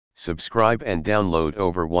Subscribe and download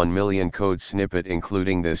over 1 million code snippet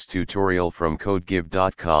including this tutorial from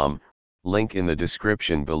codegive.com, link in the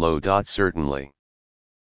description below. Certainly.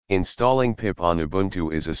 Installing pip on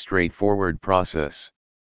Ubuntu is a straightforward process.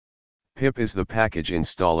 Pip is the package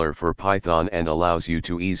installer for Python and allows you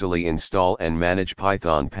to easily install and manage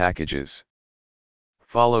Python packages.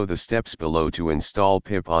 Follow the steps below to install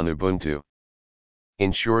pip on Ubuntu.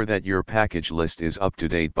 Ensure that your package list is up to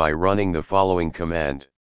date by running the following command.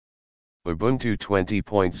 Ubuntu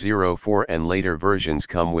 20.04 and later versions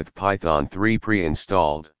come with Python 3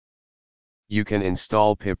 pre-installed. You can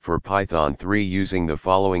install pip for Python 3 using the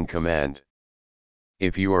following command.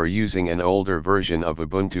 If you are using an older version of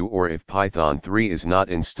Ubuntu or if Python 3 is not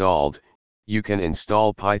installed, you can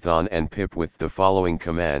install Python and pip with the following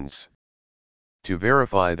commands. To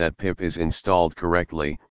verify that pip is installed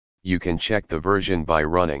correctly, you can check the version by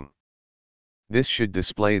running. This should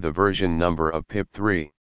display the version number of pip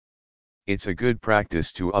 3. It's a good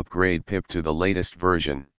practice to upgrade pip to the latest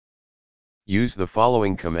version. Use the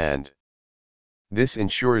following command. This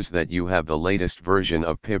ensures that you have the latest version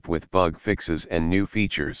of pip with bug fixes and new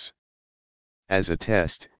features. As a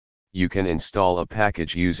test, you can install a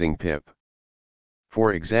package using pip.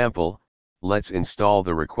 For example, let's install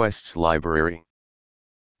the requests library.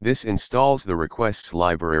 This installs the requests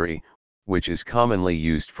library, which is commonly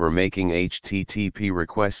used for making HTTP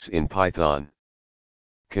requests in Python.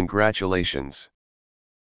 Congratulations!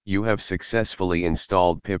 You have successfully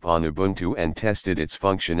installed pip on Ubuntu and tested its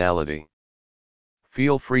functionality.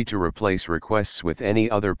 Feel free to replace requests with any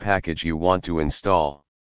other package you want to install.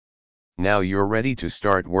 Now you're ready to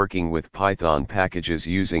start working with Python packages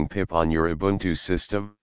using pip on your Ubuntu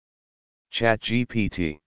system.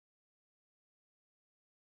 ChatGPT